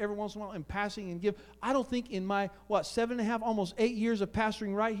it every once in a while in passing and give. I don't think in my 7.5, almost 8 years of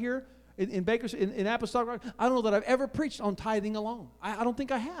pastoring right here in Bakersfield, in Apostolic Rock, I don't know that I've ever preached on tithing alone. I don't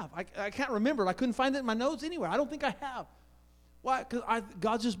think I have. I can't remember. I couldn't find it in my notes anywhere. I don't think I have. Why? Because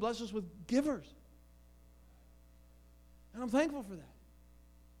God just blesses us with givers, and I'm thankful for that.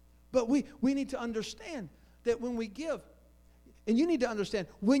 But we need to understand that when we give. And you need to understand,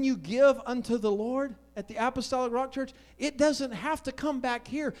 when you give unto the Lord at the Apostolic Rock Church, it doesn't have to come back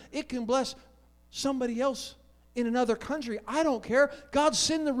here. It can bless somebody else in another country. I don't care. God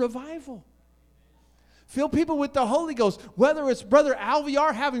send the revival. Fill people with the Holy Ghost. Whether it's Brother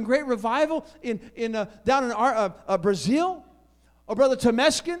Alviar having great revival down in Brazil, or Brother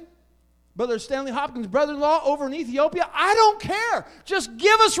Temeskin, Brother Stanley Hopkins' brother-in-law over in Ethiopia. I don't care. Just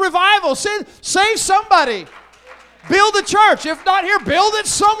give us revival. Save somebody. Build a church. If not here, build it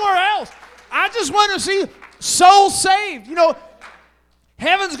somewhere else. I just want to see souls saved.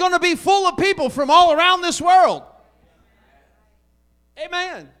 Heaven's going to be full of people from all around this world.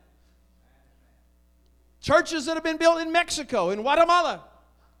 Amen. Churches that have been built in Mexico, in Guatemala,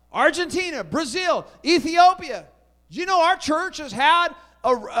 Argentina, Brazil, Ethiopia. Do you know our church has had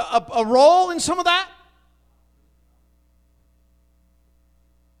a role in some of that?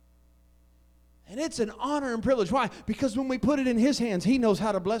 And it's an honor and privilege. Why? Because when we put it in His hands, He knows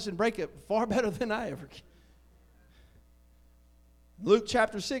how to bless and break it far better than I ever can. Luke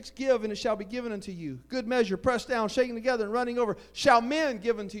chapter 6, give and it shall be given unto you. Good measure, pressed down, shaken together, and running over, shall men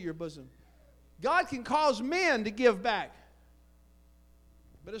give unto your bosom. God can cause men to give back.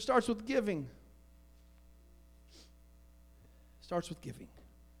 But it starts with giving. It starts with giving.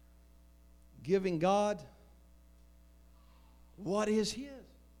 Giving God what is His.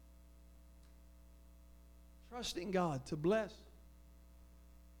 Trusting God to bless.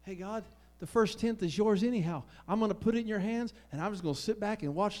 Hey, God, the first tenth is yours anyhow. I'm going to put it in your hands, and I'm just going to sit back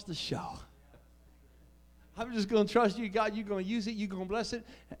and watch the show. I'm just going to trust you, God. You're going to use it. You're going to bless it.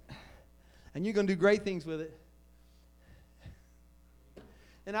 And you're going to do great things with it.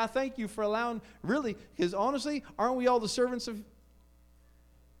 And I thank you for allowing, really, because honestly, aren't we all the servants of,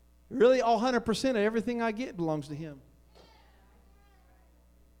 really, all 100% of everything I get belongs to Him.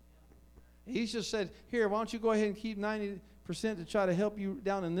 He's just said, here, why don't you go ahead and keep 90% to try to help you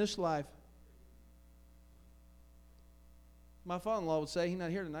down in this life. My father-in-law would say, he's not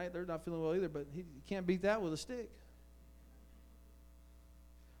here tonight. They're not feeling well either, but he can't beat that with a stick.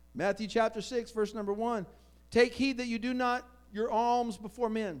 Matthew chapter 6, verse number 1. Take heed that you do not your alms before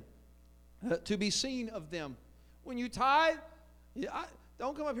men, to be seen of them. When you tithe,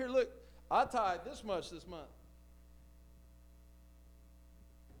 don't come up here, look, I tithe this much this month.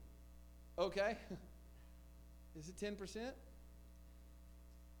 Okay. Is it 10%?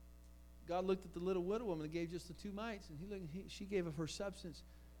 God looked at the little widow woman that gave just the 2 mites, and she gave of her substance.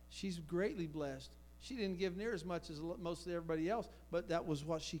 She's greatly blessed. She didn't give near as much as most of everybody else, but that was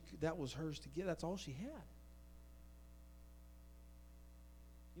that was hers to give. That's all she had.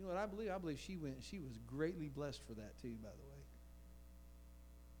 You know what I believe? I believe she was greatly blessed for that too, by the way.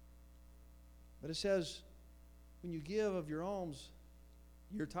 But it says, when you give of your alms,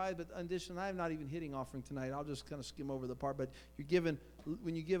 your tithe, but additionally, I'm not even hitting offering tonight. I'll just kind of skim over the part. But you're giving,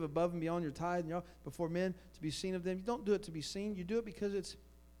 when you give above and beyond your tithe, before men to be seen of them, you don't do it to be seen. You do it because it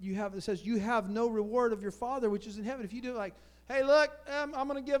says you have no reward of your Father which is in heaven. If you do it like, hey, look, I'm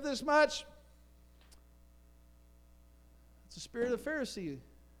going to give this much. It's the spirit of the Pharisee.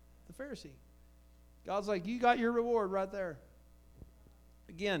 God's like, you got your reward right there.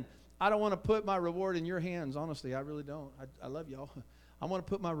 Again, I don't want to put my reward in your hands. Honestly, I really don't. I love y'all. I want to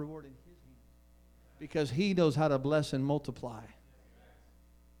put my reward in His hands because He knows how to bless and multiply.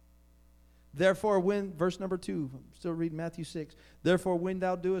 Therefore, verse number 2, I'm still reading Matthew 6. Therefore, when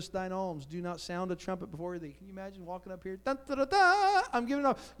thou doest thine alms, do not sound a trumpet before thee. Can you imagine walking up here? Dun, da, da, da, I'm giving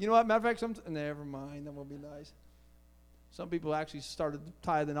up. You know what? Matter of fact, never mind. That will be nice. Some people actually started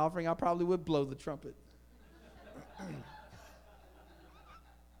tithe and offering. I probably would blow the trumpet.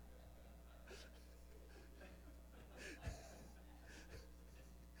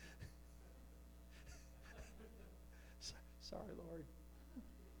 Sorry, Lord.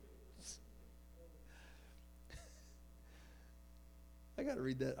 I got to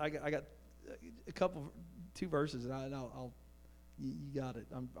read that. I got a couple, 2 verses, and I'll you got it.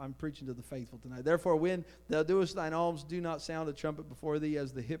 I'm preaching to the faithful tonight. Therefore, when thou doest thine alms, do not sound a trumpet before thee,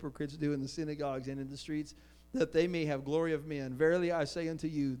 as the hypocrites do in the synagogues and in the streets, that they may have glory of men. Verily I say unto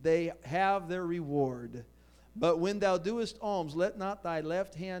you, they have their reward. But when thou doest alms, let not thy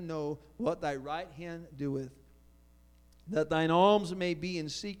left hand know what thy right hand doeth, that thine alms may be in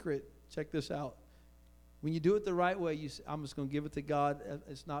secret. Check this out. When you do it the right way, I'm just going to give it to God.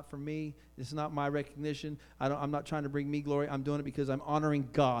 It's not for me. It's not my recognition. I'm not trying to bring me glory. I'm doing it because I'm honoring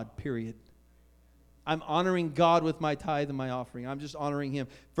God, period. I'm honoring God with my tithe and my offering. I'm just honoring Him.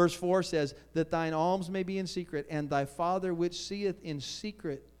 Verse 4 says, that thine alms may be in secret, and thy Father which seeth in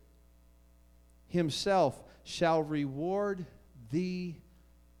secret Himself shall reward thee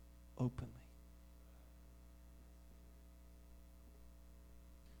openly.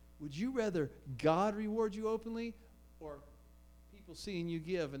 Would you rather God reward you openly or people seeing you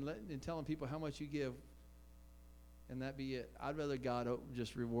give and telling people how much you give and that be it? I'd rather God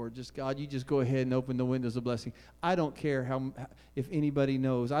just reward. Just God, you just go ahead and open the windows of blessing. I don't care if anybody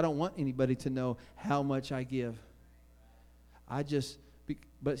knows. I don't want anybody to know how much I give.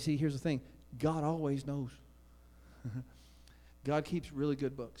 But see, here's the thing. God always knows. God keeps really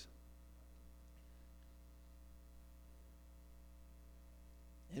good books.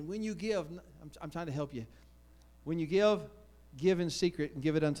 And when you give, I'm trying to help you. When you give in secret and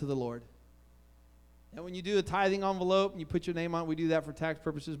give it unto the Lord. And when you do a tithing envelope and you put your name on it, we do that for tax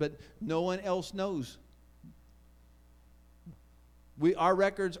purposes, but no one else knows. Our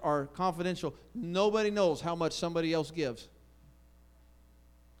records are confidential. Nobody knows how much somebody else gives.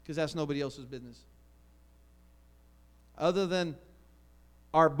 Because that's nobody else's business. Other than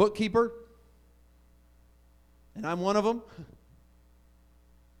our bookkeeper And I'm one of them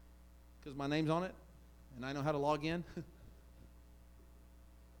because my name's on it and I know how to log in.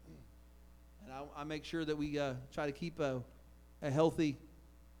 And I make sure that we try to keep a healthy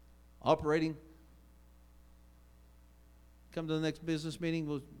operating. Come to the next business meeting,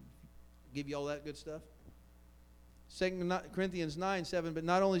 we'll give you all that good stuff. 2 Corinthians 9:7, but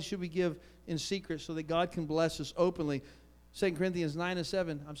not only should we give in secret so that God can bless us openly. 2 Corinthians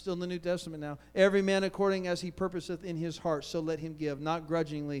 9:7, I'm still in the New Testament now. Every man according as he purposeth in his heart, so let him give, not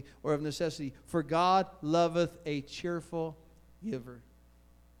grudgingly or of necessity. For God loveth a cheerful giver.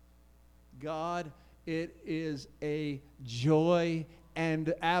 God, it is a joy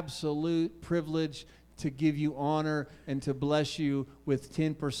and absolute privilege to give you honor and to bless you with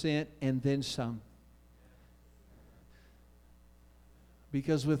 10% and then some.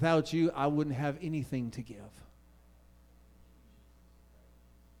 Because without you, I wouldn't have anything to give.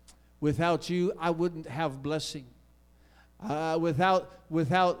 Without you, I wouldn't have blessing.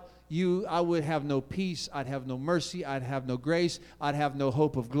 Without you, I would have no peace. I'd have no mercy. I'd have no grace. I'd have no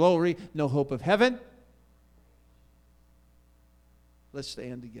hope of glory, no hope of heaven. Let's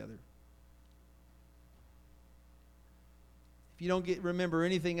stand together. If you don't remember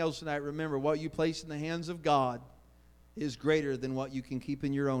anything else tonight, remember what you place in the hands of God is greater than what you can keep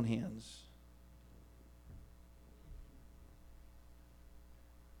in your own hands.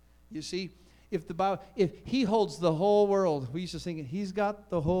 You see, if he holds the whole world, we used to sing it, he's got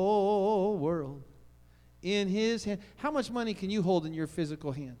the whole world in his hand. How much money can you hold in your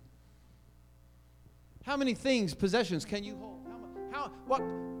physical hand? How many things, possessions can you hold?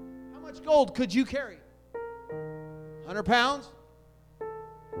 How much gold could you carry? 100 pounds? A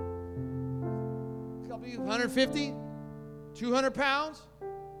couple of you, 150? 200 pounds?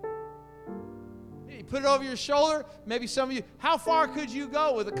 You put it over your shoulder. Maybe some of you, how far could you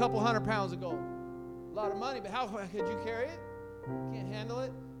go with a couple 100 pounds of gold? A lot of money, but how far could you carry it? Can't handle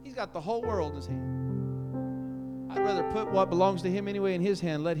it. He's got the whole world in his hand. I'd rather put what belongs to him anyway in his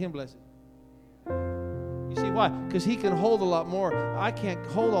hand. Let him bless it. You see why? Because he can hold a lot more. I can't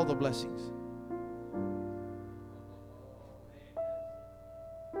hold all the blessings.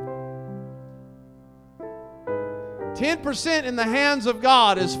 $10% in the hands of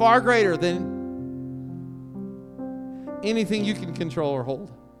God is far greater than anything you can control or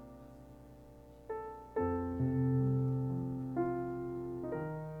hold.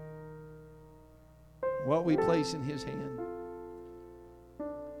 What we place in his hand.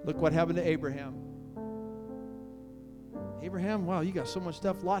 Look what happened to Abraham. Abraham, wow, you got so much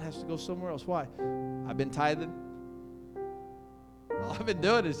stuff. Lot has to go somewhere else. Why? I've been tithing. All I've been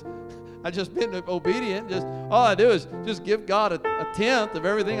doing is I've just been obedient. All I do is just give God a tenth of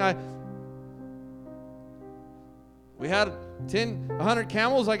everything. We had 100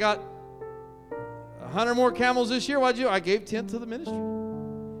 camels. I got 100 more camels this year. What'd you do? I gave 10 to the ministry.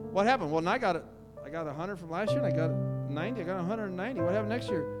 What happened? Well, now I got 100 from last year, and I got 90. I got 190. What happened next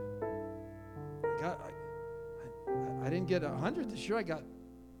year? I didn't get 100 this year. I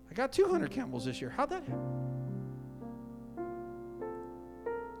got 200 camels this year. How'd that happen?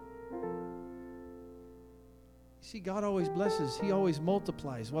 See, God always blesses. He always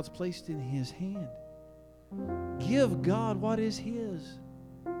multiplies what's placed in his hand. Give God what is his.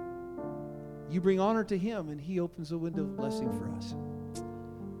 You bring honor to him, and he opens a window of blessing for us.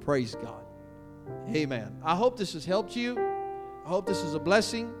 Praise God. Amen. I hope this has helped you. I hope this is a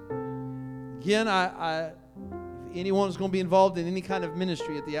blessing. Again, if anyone is going to be involved in any kind of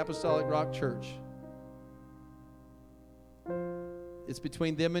ministry at the Apostolic Rock Church, it's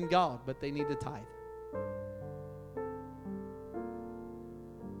between them and God, but they need to tithe.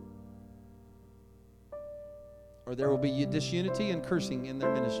 Or there will be disunity and cursing in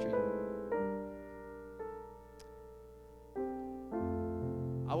their ministry.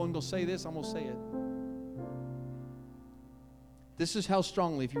 I wasn't going to say this, I'm going to say it. This is how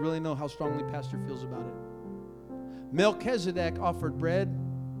strongly, if you really know how strongly Pastor feels about it. Melchizedek offered bread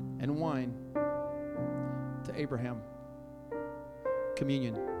and wine to Abraham.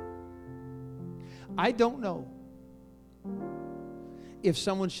 Communion. I don't know if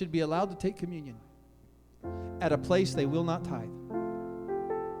someone should be allowed to take communion at a place they will not tithe.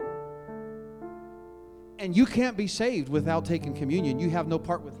 And you can't be saved without taking communion. You have no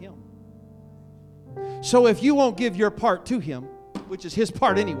part with him. So if you won't give your part to him, which is his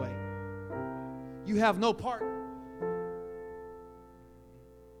part anyway, you have no part.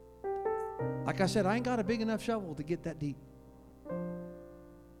 Like I said, I ain't got a big enough shovel to get that deep.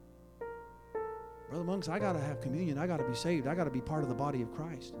 Brother Monks, I got to have communion. I got to be saved. I got to be part of the body of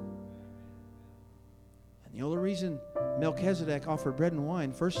Christ. And the only reason Melchizedek offered bread and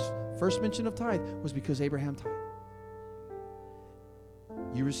wine, first First mention of tithe was because Abraham tithed.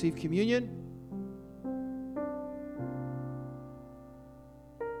 You receive communion.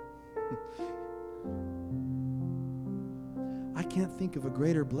 I can't think of a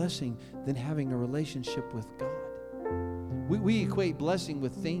greater blessing than having a relationship with God. We equate blessing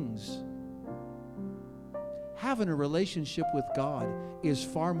with things. Having a relationship with God is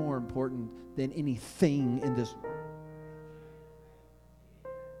far more important than anything in this world.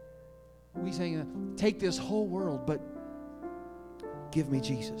 We say, take this whole world, but give me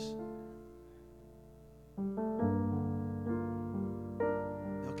Jesus.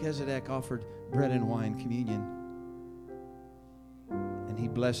 Melchizedek offered bread and wine, communion, and he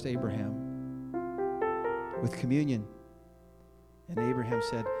blessed Abraham with communion. And Abraham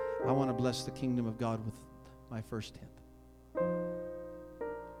said, I want to bless the kingdom of God with my first tenth.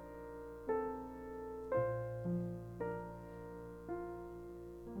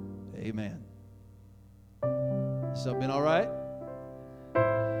 Amen. Has that been all right?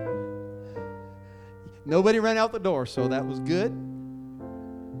 Nobody ran out the door, so that was good.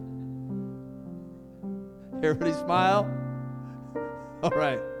 Everybody smile. All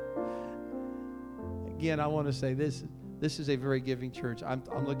right. Again, I want to say this is a very giving church.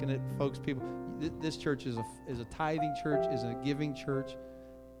 I'm looking at folks, people. This church is a tithing church, is a giving church,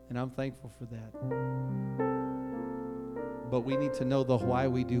 and I'm thankful for that. But we need to know the why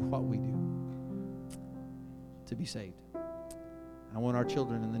we do what we do to be saved. I want our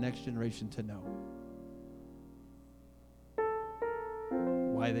children and the next generation to know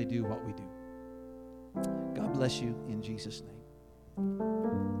why they do what we do. God bless you in Jesus'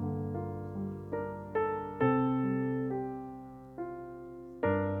 name.